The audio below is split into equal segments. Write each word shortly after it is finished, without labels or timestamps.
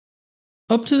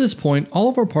Up to this point, all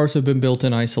of our parts have been built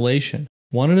in isolation,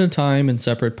 one at a time in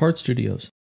separate part studios.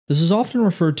 This is often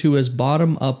referred to as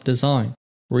bottom-up design,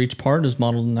 where each part is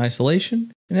modeled in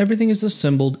isolation and everything is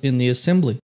assembled in the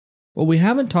assembly. What we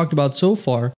haven't talked about so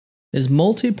far is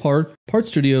multi-part part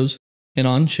studios in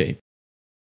Onshape.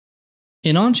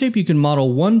 In Onshape, you can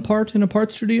model one part in a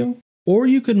part studio, or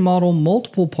you can model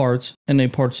multiple parts in a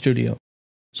part studio.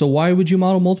 So why would you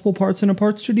model multiple parts in a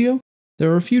part studio?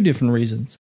 There are a few different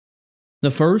reasons. The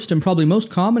first and probably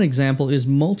most common example is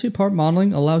multi-part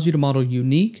modeling allows you to model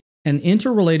unique and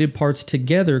interrelated parts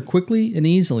together quickly and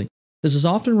easily. This is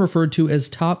often referred to as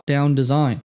top-down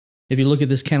design. If you look at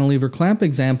this cantilever clamp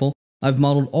example, I've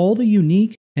modeled all the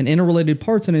unique and interrelated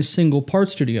parts in a single part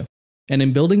studio. And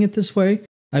in building it this way,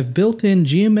 I've built in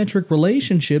geometric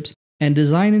relationships and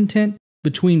design intent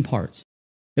between parts.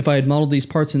 If I had modeled these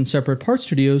parts in separate part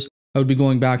studios, I would be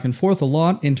going back and forth a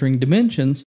lot, entering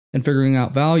dimensions and figuring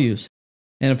out values.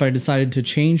 And if I decided to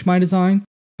change my design,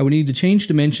 I would need to change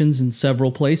dimensions in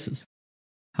several places.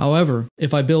 However,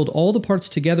 if I build all the parts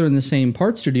together in the same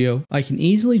part studio, I can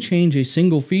easily change a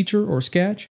single feature or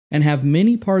sketch and have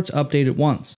many parts update at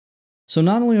once. So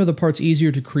not only are the parts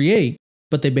easier to create,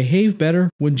 but they behave better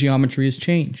when geometry is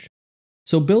changed.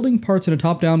 So building parts in a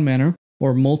top-down manner,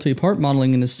 or multi-part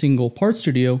modeling in a single part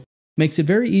studio, makes it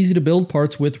very easy to build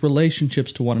parts with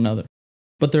relationships to one another.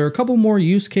 But there are a couple more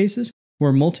use cases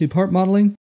where multi-part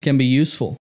modeling can be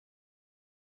useful.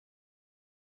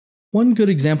 One good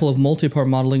example of multi-part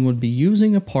modeling would be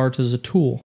using a part as a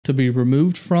tool to be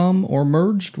removed from or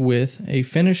merged with a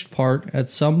finished part at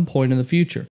some point in the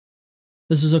future.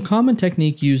 This is a common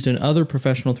technique used in other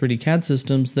professional 3D CAD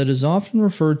systems that is often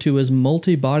referred to as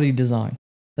multibody design.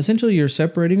 Essentially, you're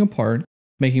separating a part,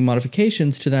 making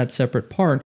modifications to that separate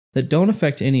part that don't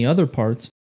affect any other parts,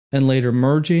 and later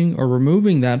merging or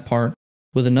removing that part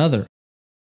with another.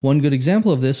 One good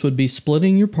example of this would be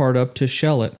splitting your part up to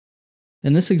shell it.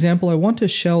 In this example, I want to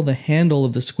shell the handle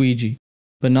of the squeegee,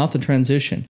 but not the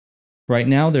transition. Right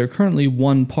now, they're currently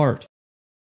one part.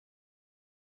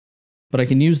 But I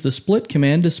can use the split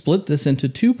command to split this into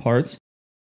two parts,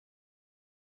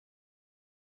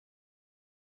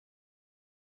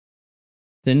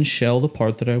 then shell the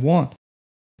part that I want.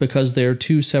 Because they are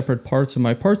two separate parts of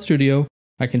my part studio,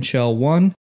 I can shell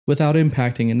one without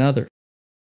impacting another.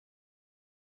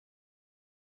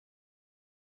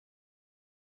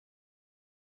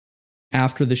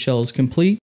 After the shell is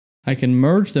complete, I can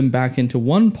merge them back into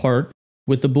one part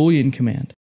with the Boolean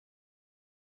command.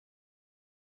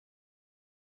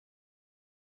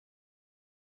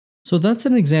 So that's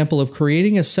an example of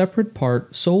creating a separate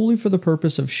part solely for the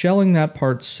purpose of shelling that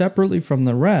part separately from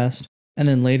the rest and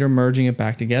then later merging it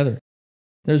back together.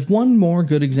 There's one more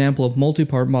good example of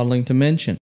multi-part modeling to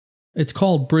mention. It's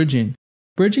called bridging.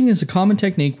 Bridging is a common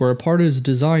technique where a part is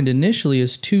designed initially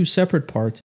as two separate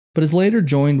parts, but is later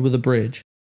joined with a bridge.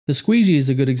 The squeegee is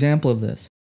a good example of this.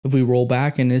 If we roll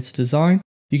back in its design,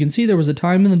 you can see there was a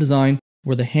time in the design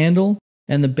where the handle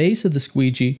and the base of the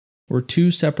squeegee were two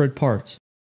separate parts.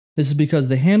 This is because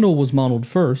the handle was modeled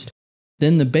first,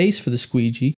 then the base for the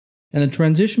squeegee, and the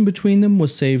transition between them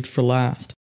was saved for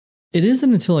last. It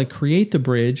isn't until I create the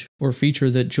bridge, or feature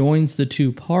that joins the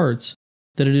two parts,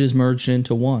 that it is merged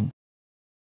into one.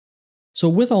 So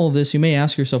with all of this, you may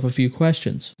ask yourself a few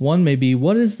questions. One may be,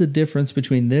 what is the difference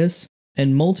between this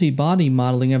and multi-body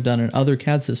modeling I've done in other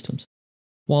CAD systems?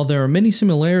 While there are many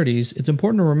similarities, it's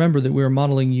important to remember that we are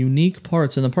modeling unique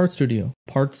parts in the Part Studio,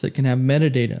 parts that can have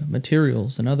metadata,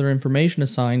 materials, and other information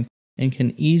assigned and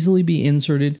can easily be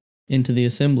inserted into the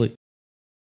assembly.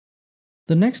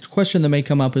 The next question that may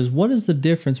come up is, what is the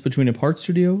difference between a Part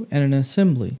Studio and an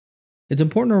assembly? It's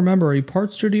important to remember a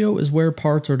Part Studio is where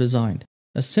parts are designed.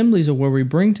 Assemblies are where we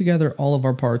bring together all of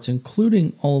our parts,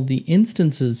 including all of the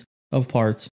instances of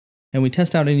parts, and we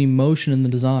test out any motion in the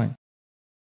design.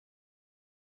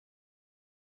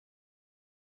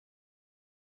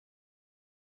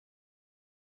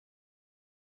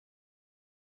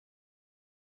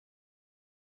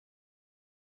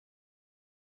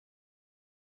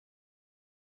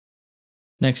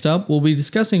 Next up, we'll be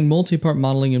discussing multi-part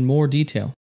modeling in more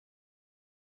detail.